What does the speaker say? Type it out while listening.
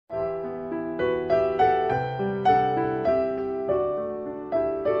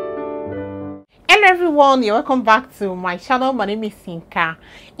everyone, you're welcome back to my channel. My name is Yhinka.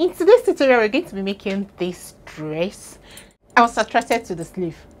 In today's tutorial, we're going to be making this dress. I was attracted to the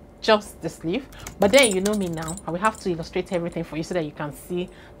sleeve, just the sleeve, but then you know me now, I will have to illustrate everything for you so that you can see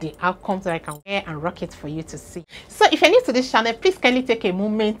the outcomes that I can wear and rock it for you to see. So if you're new to this channel, please kindly take a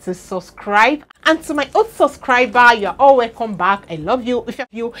moment to subscribe, and to my old subscriber, you're all welcome back. I love you. If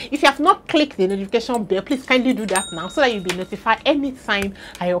you have not clicked the notification bell, please kindly do that now so that you'll be notified anytime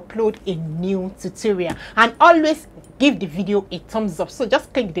I upload a new tutorial, and always give the video a thumbs up. So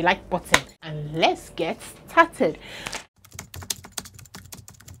just click the like button and let's get started.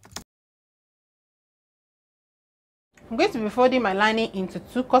 I'm going to be folding my lining into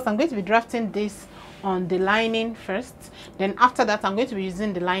two cuts. I'm going to be drafting this on the lining first. Then after that, I'm going to be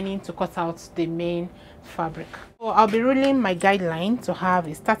using the lining to cut out the main fabric. So I'll be ruling my guideline to have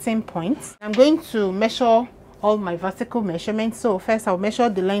a starting point. I'm going to measure all my vertical measurements. So first I'll measure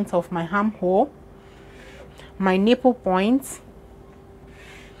the length of my armhole, my nipple point,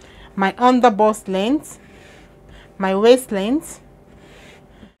 my underbust length, my waist length,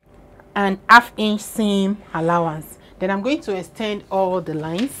 and half-inch seam allowance. Then I'm going to extend all the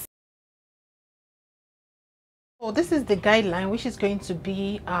lines. So this is the guideline, which is going to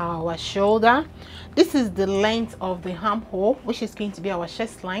be our shoulder. This is the length of the armhole, which is going to be our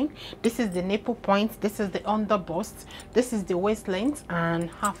chest line. This is the nipple point. This is the underbust. This is the waist length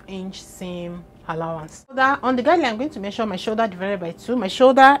and half-inch seam allowance. So that on the guideline, I'm going to measure my shoulder divided by 2. My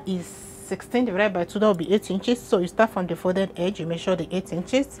shoulder is 16 divided by 2. That will be 8 inches. So you start from the folded edge. You measure the 8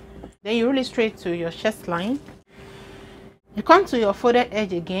 inches. Then you roll it straight to your chest line. You come to your folded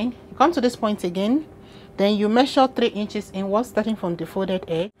edge again. You come to this point again. Then you measure 3 inches inwards, starting from the folded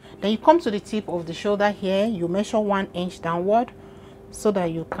edge. Then you come to the tip of the shoulder here. You measure 1 inch downward so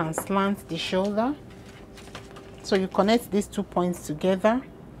that you can slant the shoulder. So you connect these 2 points together.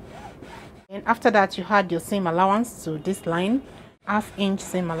 And after that, you add your seam allowance to this line, half-inch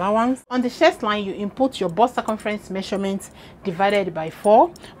seam allowance. On the chest line, you input your bust circumference measurement divided by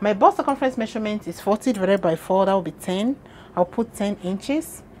 4. My bust circumference measurement is 40 divided by 4. That will be 10. I'll put 10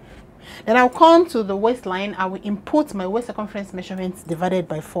 inches. Then I'll come to the waistline. I will input my waist circumference measurement divided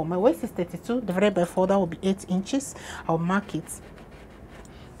by 4. My waist is 32 divided by 4. That will be 8 inches. I'll mark it.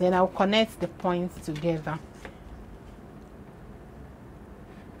 Then I'll connect the points together.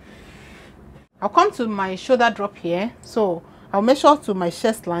 I'll come to my shoulder drop here. So I'll measure to my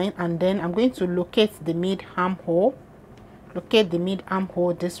chest line, and then I'm going to locate the mid armhole. Locate the mid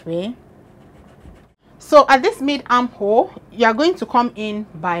armhole this way. So at this mid armhole, you are going to come in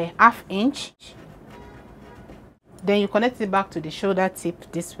by ½ inch. Then you connect it back to the shoulder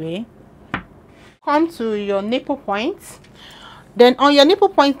tip this way. Come to your nipple point. Then on your nipple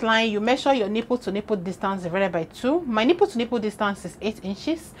point line, you measure your nipple to nipple distance divided by 2. My nipple to nipple distance is 8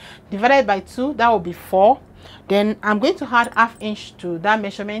 inches. Divided by 2, that will be 4. Then I'm going to add ½ inch to that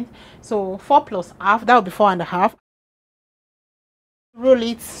measurement. So 4 plus half, that will be 4.5. Roll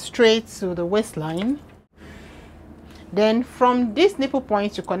it straight to the waistline. Then from this nipple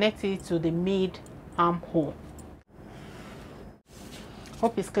point, you connect it to the mid armhole.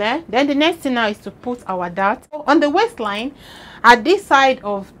 Hope it's clear. Then the next thing now is to put our dart. So on the waistline, at this side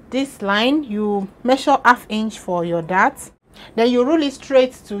of this line, you measure ½ inch for your dart. Then you roll it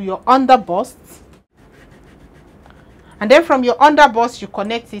straight to your underbust. And then from your underbust, you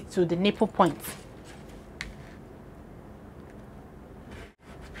connect it to the nipple point.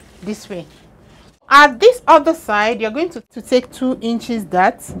 This way. At this other side, you're going to take 2 inches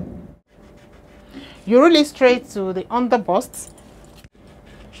dart. You roll it straight to the underbust.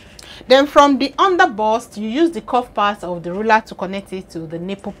 Then from the underbust, you use the curved part of the ruler to connect it to the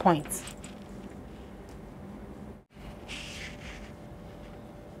nipple point.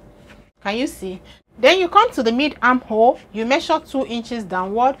 Can you see? Then you come to the mid armhole, you measure 2 inches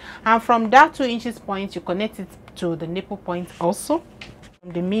downward, and from that 2 inches point, you connect it to the nipple point also.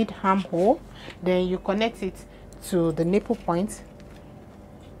 From the mid armhole, then you connect it to the nipple point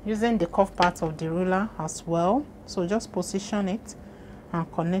using the curved part of the ruler as well. So just position it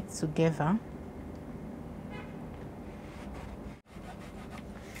and connect together.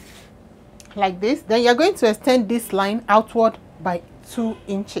 Like this. Then you're going to extend this line outward by 2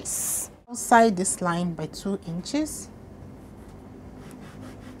 inches. Outside this line by 2 inches.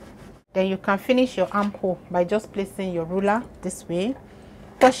 Then you can finish your armhole by just placing your ruler this way,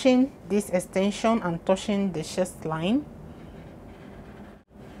 touching this extension and touching the chest line.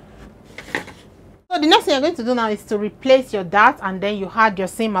 So the next thing you're going to do now is to replace your dart, and then you add your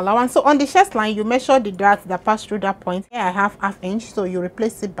seam allowance. So on the chest line, you measure the dart that passed through that point. Here I have ½ inch, so you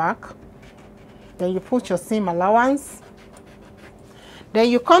replace it back. Then you put your seam allowance. Then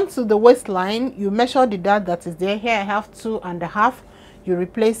you come to the waistline, you measure the dart that is there. Here I have 2.5. You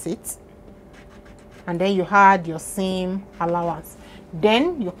replace it, and then you add your seam allowance.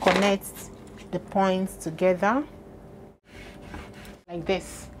 Then you connect the points together like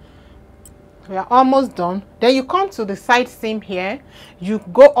this. We are almost done. Then you come to the side seam here, you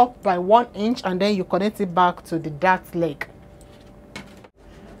go up by 1 inch, and then you connect it back to the dart leg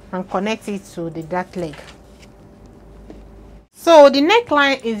and connect it to the dart leg. So the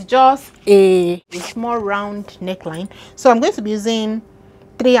neckline is just a small round neckline, so I'm going to be using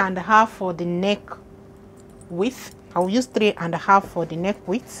 3.5 for the neck width. I will use 3.5 for the neck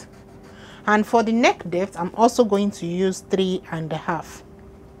width, and for the neck depth I'm also going to use 3.5.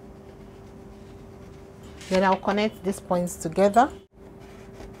 Then I'll connect these points together.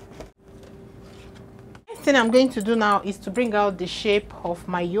 Next thing I'm going to do now is to bring out the shape of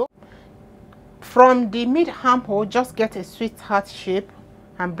my yoke. From the mid armhole, just get a sweetheart shape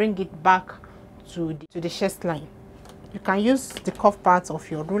and bring it back to the chest line. You can use the curved part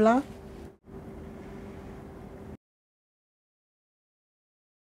of your ruler.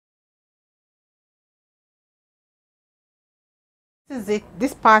 This is it.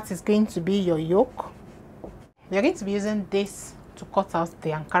 This part is going to be your yoke. You're going to be using this to cut out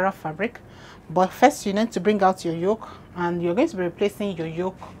the Ankara fabric, but first you need to bring out your yoke, and you're going to be replacing your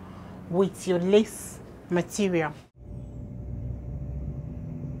yoke with your lace material.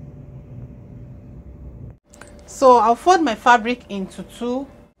 So I'll fold my fabric into 2,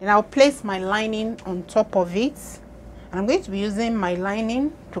 and I'll place my lining on top of it. I'm going to be using my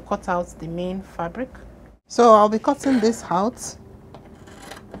lining to cut out the main fabric. So I'll be cutting this out.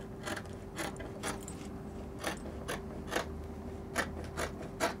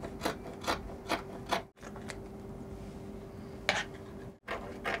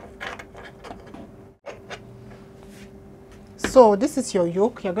 So this is your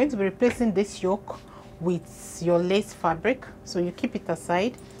yoke. You're going to be replacing this yoke with your lace fabric, so you keep it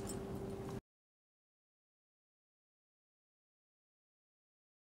aside.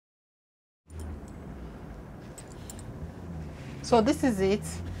 So this is it.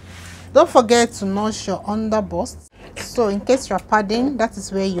 Don't forget to notch your under bust. So in case you're padding, that is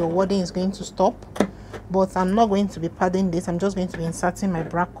where your wadding is going to stop, but I'm not going to be padding this. I'm just going to be inserting my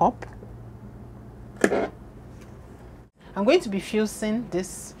bra cup. I'm going to be fusing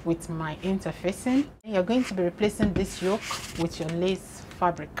this with my interfacing. You're going to be replacing this yoke with your lace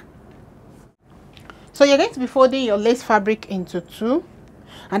fabric. So you're going to be folding your lace fabric into 2,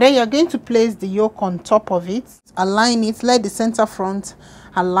 and then you're going to place the yoke on top of it, align it, let the center front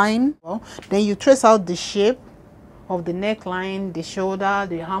align. Then you trace out the shape of the neckline, the shoulder,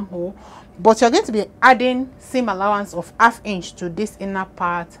 the armhole, but you're going to be adding seam allowance of 1/2 inch to this inner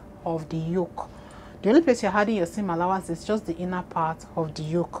part of the yoke. The only place you're adding your seam allowance is just the inner part of the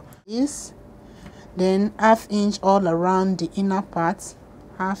yoke. Then 1/2 inch all around the inner part,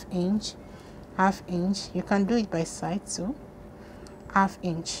 1/2 inch, 1/2 inch. You can do it by side too, 1/2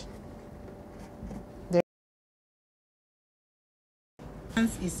 inch. The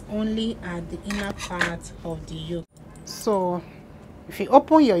is only at the inner part of the yoke. So if you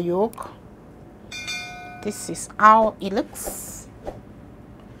open your yoke, this is how it looks.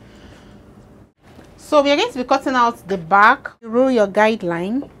 So we are going to be cutting out the back. You roll your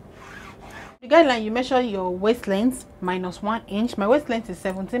guideline. The guideline, you measure your waist length minus 1 inch. My waist length is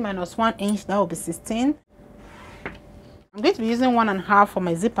 17 minus 1 inch, that will be 16. I'm going to be using 1.5 for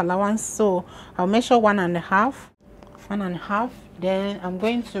my zip allowance, so I'll measure 1.5, 1.5. Then I'm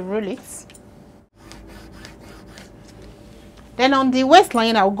going to roll it. Then on the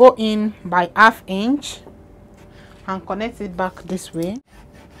waistline, I'll go in by 1/2 inch and connect it back this way.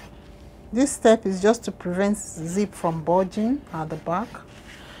 This step is just to prevent zip from bulging at the back.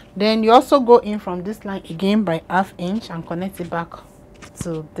 Then you also go in from this line again by 1/2 inch and connect it back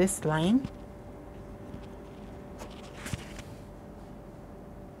to this line.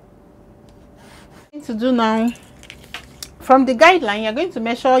 To do now, from the guideline, you're going to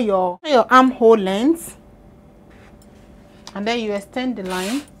measure your armhole length, and then you extend the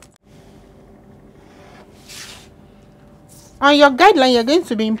line. On your guideline, you're going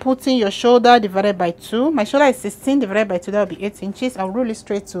to be inputting your shoulder divided by 2. My shoulder is 16 divided by 2, that will be 8 inches. I'll roll it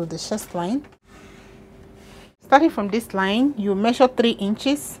straight to the chest line. Starting from this line, you measure 3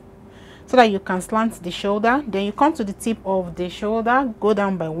 inches so that you can slant the shoulder. Then you come to the tip of the shoulder, go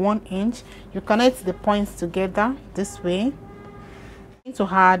down by 1 inch. You connect the points together this way. You need to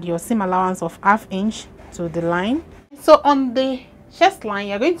add your seam allowance of 1/2 inch to the line. So on the chest line,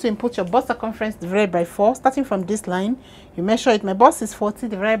 you're going to input your bust circumference divided by 4. Starting from this line, you measure it. My bust is 40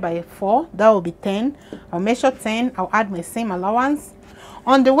 divided by 4, that will be 10. I'll measure 10. I'll add my seam allowance.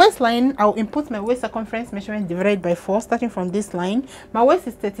 On the waistline, I'll input my waist circumference measurement divided by 4, starting from this line. My waist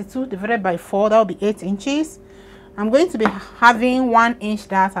is 32 divided by 4, that will be 8 inches. I'm going to be having 1 inch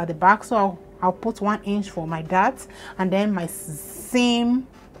dart at the back, so I'll put 1 inch for my dart and then my seam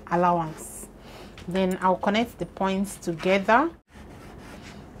allowance. Then I'll connect the points together.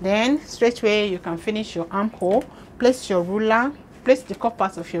 Then straight away you can finish your armhole. Place your ruler, place the cup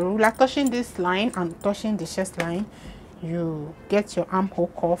part of your ruler touching this line and touching the chest line. You get your armhole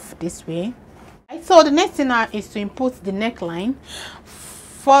cuff this way. So the next thing now is to input the neckline.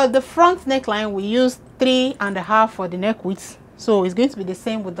 For the front neckline, we use 3.5 for the neck width, so it's going to be the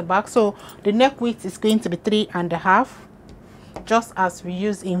same with the back. So the neck width is going to be 3.5, just as we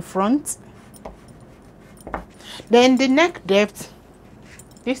use in front. Then the neck depth,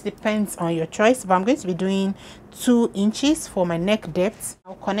 this depends on your choice, but I'm going to be doing 2 inches for my neck depth.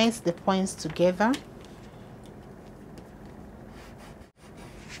 I'll connect the points together.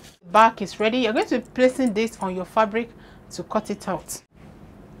 Back is ready. You're going to be placing this on your fabric to cut it out.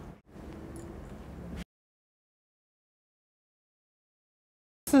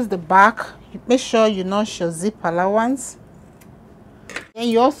 This is the back. Make sure you notch your zip allowance. And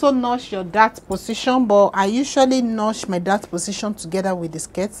you also notch your dart position, but I usually notch my dart position together with the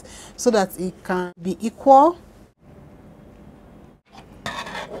skirt so that it can be equal.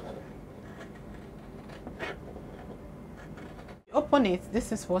 Open it,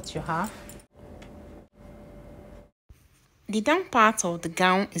 this is what you have. The down part of the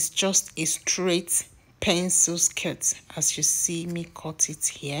gown is just a straight pencil skirt, as you see me cut it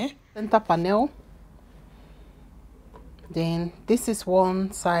here. Center panel. Then this is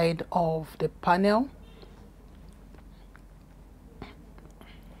one side of the panel.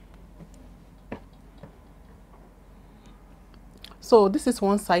 So this is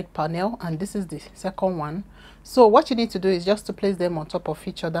one side panel and this is the second one. So what you need to do is just to place them on top of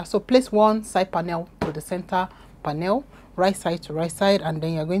each other. So place one side panel to the center panel, right side to right side, and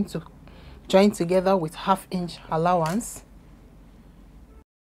then you're going to join together with 1/2 inch allowance.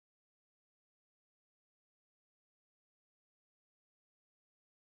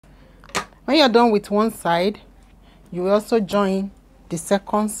 When you're done with one side, you will also join the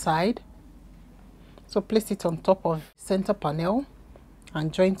second side. So place it on top of center panel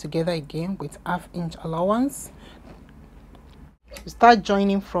and join together again with 1/2 inch allowance. You start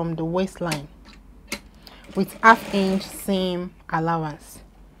joining from the waistline with 1/2 inch seam allowance.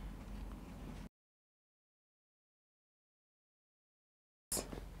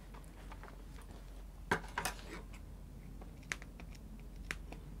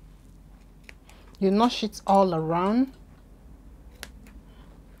 You notch it all around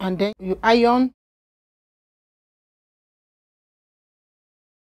and then you iron.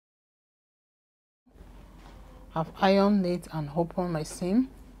 I've ironed it and opened my seam.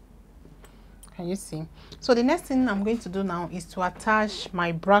 Can you see? So the next thing I'm going to do now is to attach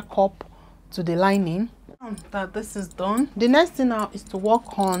my bra cup to the lining. Now that this is done, the next thing now is to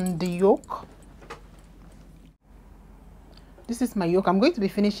work on the yoke. This is my yoke. I'm going to be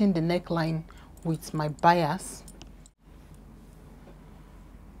finishing the neckline with my bias.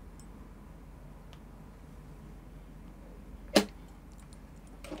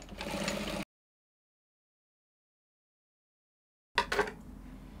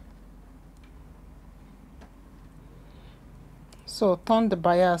 So turn the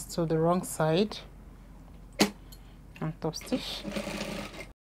bias to the wrong side and top stitch.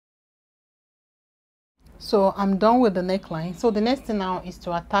 So I'm done with the neckline. So the next thing now is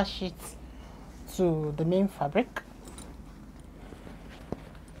to attach it to the main fabric.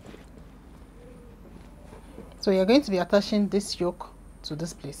 So you're going to be attaching this yoke to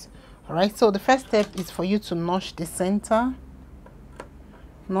this place. All right, so the first step is for you to notch the center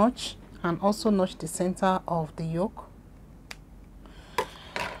notch and also notch the center of the yoke.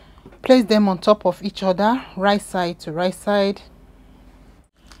 Place them on top of each other, right side to right side,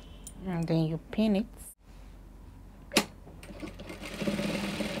 and then you pin it.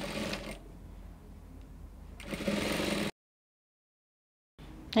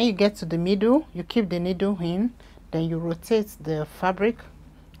 When you get to the middle, you keep the needle in, then you rotate the fabric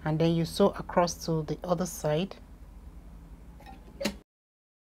and then you sew across to the other side.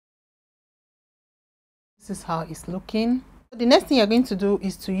 This is how it's looking. The next thing you're going to do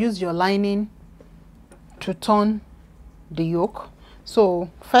is to use your lining to turn the yoke. So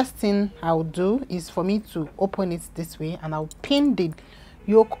first thing I'll do is for me to open it this way, and I'll pin the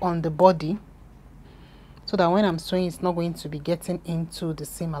yoke on the body so that when I'm sewing it's not going to be getting into the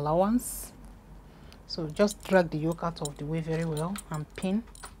seam allowance. So just drag the yoke out of the way very well and pin.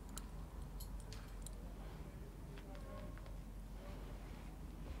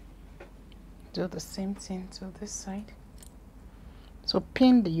 Do the same thing to this side. So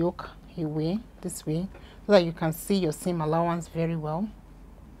pin the yoke away this way so that you can see your seam allowance very well.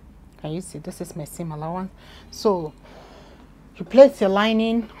 Can you see? This is my seam allowance. So you place your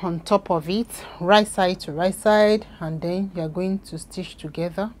lining on top of it, right side to right side, and then you are going to stitch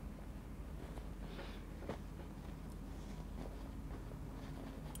together.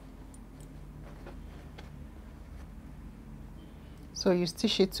 So you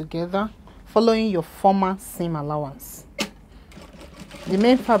stitch it together following your former seam allowance. The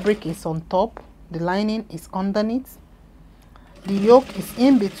main fabric is on top, the lining is underneath, the yoke is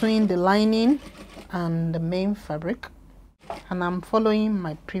in between the lining and the main fabric, and I'm following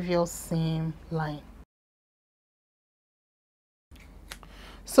my previous seam line.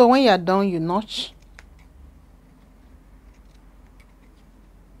 So when you are done, you notch.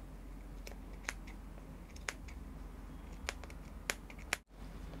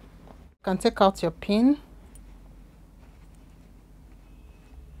 You can take out your pin.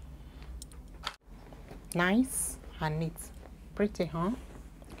 Nice and neat. Pretty, huh?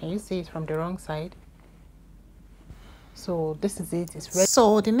 Can you see it from the wrong side? So this is it. It's ready.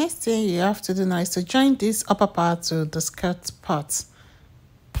 So the next thing you have to do now is to join this upper part to the skirt part.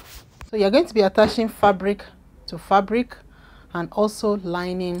 So you're going to be attaching fabric to fabric and also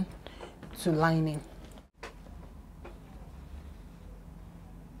lining to lining.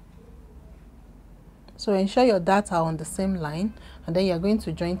 So ensure your darts are on the same line, and then you're going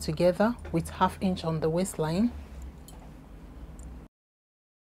to join together with 1/2 inch on the waistline.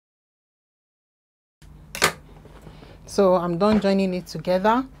 So I'm done joining it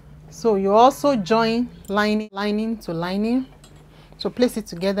together. So you also join lining to lining. So place it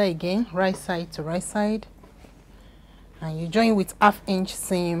together again, right side to right side, and you join with 1/2 inch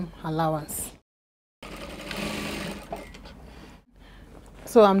seam allowance.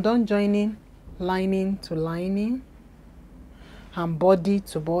 So I'm done joining lining to lining and body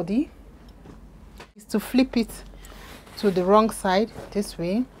to body. Is to flip it to the wrong side this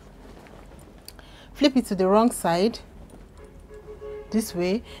way, flip it to the wrong side this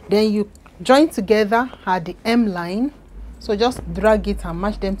way, then you join together at the hem line. So just drag it and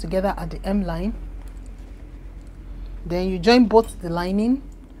match them together at the hem line. Then you join both the lining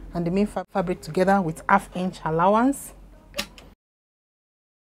and the main fabric together with 1/2 inch allowance.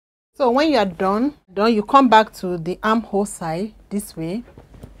 So when you are done, you come back to the armhole side this way.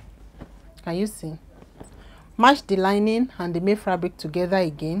 Can you see? Match the lining and the main fabric together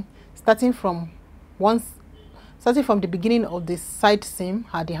again, starting from the beginning of the side seam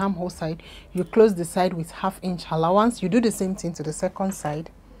at the armhole side. You close the side with 1/2 inch allowance. You do the same thing to the second side.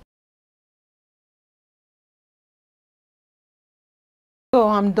 So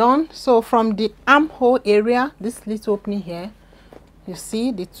I'm done. So from the armhole area, this little opening here, you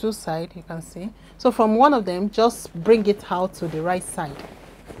see the two sides, you can see. So from one of them, just bring it out to the right side.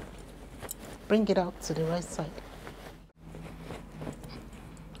 Bring it out to the right side.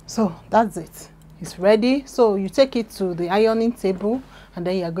 So that's it. It's ready. So you take it to the ironing table, and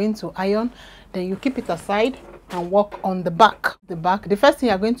then you are going to iron. Then you keep it aside and work on the back. The first thing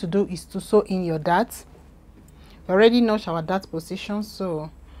you are going to do is to sew in your darts. We already notch our dart position,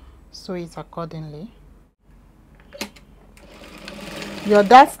 so sew it accordingly. Your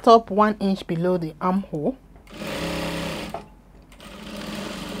dart stop 1 inch below the armhole.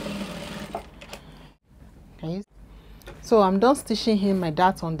 Okay. So I'm done stitching in my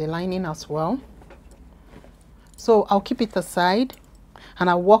dart on the lining as well. So I'll keep it aside and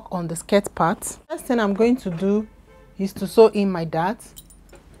I'll work on the skirt part. First thing I'm going to do is to sew in my dart.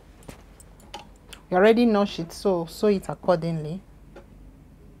 You already notched it, so sew it accordingly.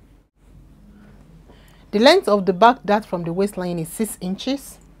 The length of the back dart from the waistline is 6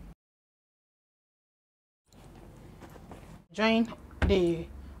 inches. Join the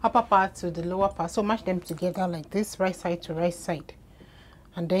upper part to the lower part, so match them together like this, right side to right side.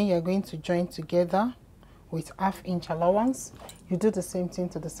 And then you're going to join together with 1/2 inch allowance. You do the same thing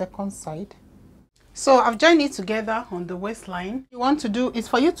to the second side. So I've joined it together on the waistline. What you want to do is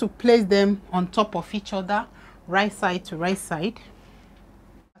for you to place them on top of each other, right side to right side.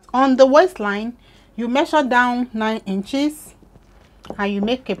 On the waistline, you measure down 9 inches and you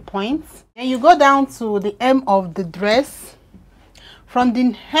make a point. Then you go down to the hem of the dress. From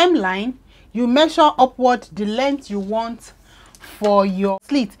the hemline, you measure upward the length you want for your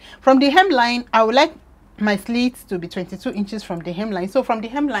slit. From the hemline, I would like my slit to be 22 inches from the hemline. So from the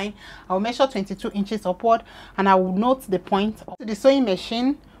hemline, I will measure 22 inches upward and I will note the point to the sewing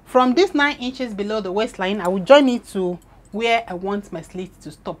machine. From this 9 inches below the waistline, I will join it to where I want my slit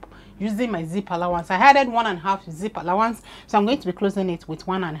to stop using my zip allowance. I added 1.5 zip allowance, so I'm going to be closing it with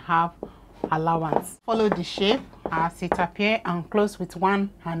 1.5 allowance. Follow the shape as it appears and close with 1.5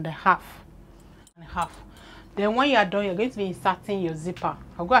 and half. Then when you are done, you're going to be inserting your zipper.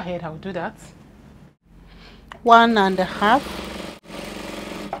 I'll go ahead, I'll do that. 1.5.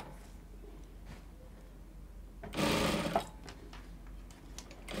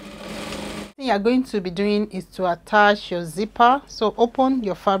 You are going to be doing is to attach your zipper. So open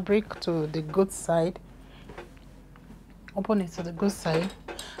your fabric to the good side, open it to the good side,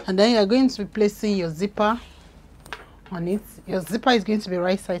 and then you are going to be placing your zipper on it. Your zipper is going to be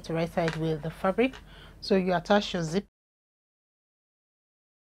right side to right side with the fabric, so you attach your zipper.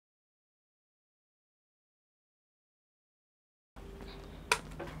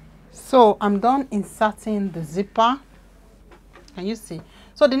 So I'm done inserting the zipper. Can you see?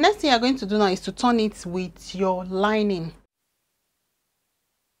 So the next thing you're going to do now is to turn it with your lining.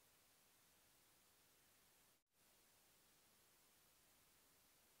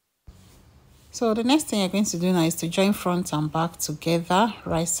 So the next thing you're going to do now is to join front and back together,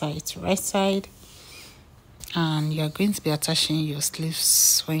 right side to right side. And you're going to be attaching your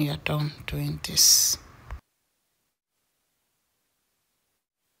sleeves when you're done doing this.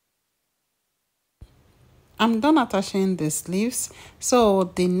 I'm done attaching the sleeves. So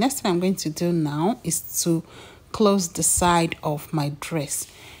the next thing I'm going to do now is to close the side of my dress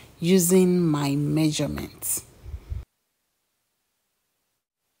using my measurements.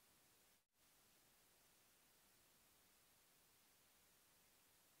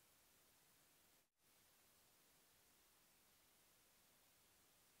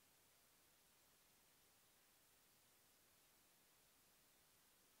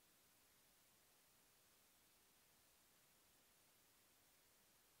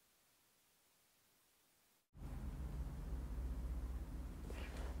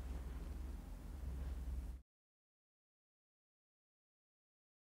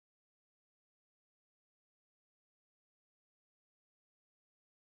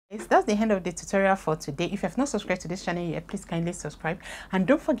 That's the end of the tutorial for today. If you have not subscribed to this channel yet, please kindly subscribe and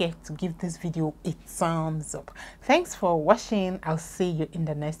don't forget to give this video a thumbs up. Thanks for watching. I'll see you in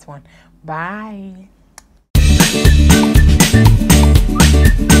the next one. Bye.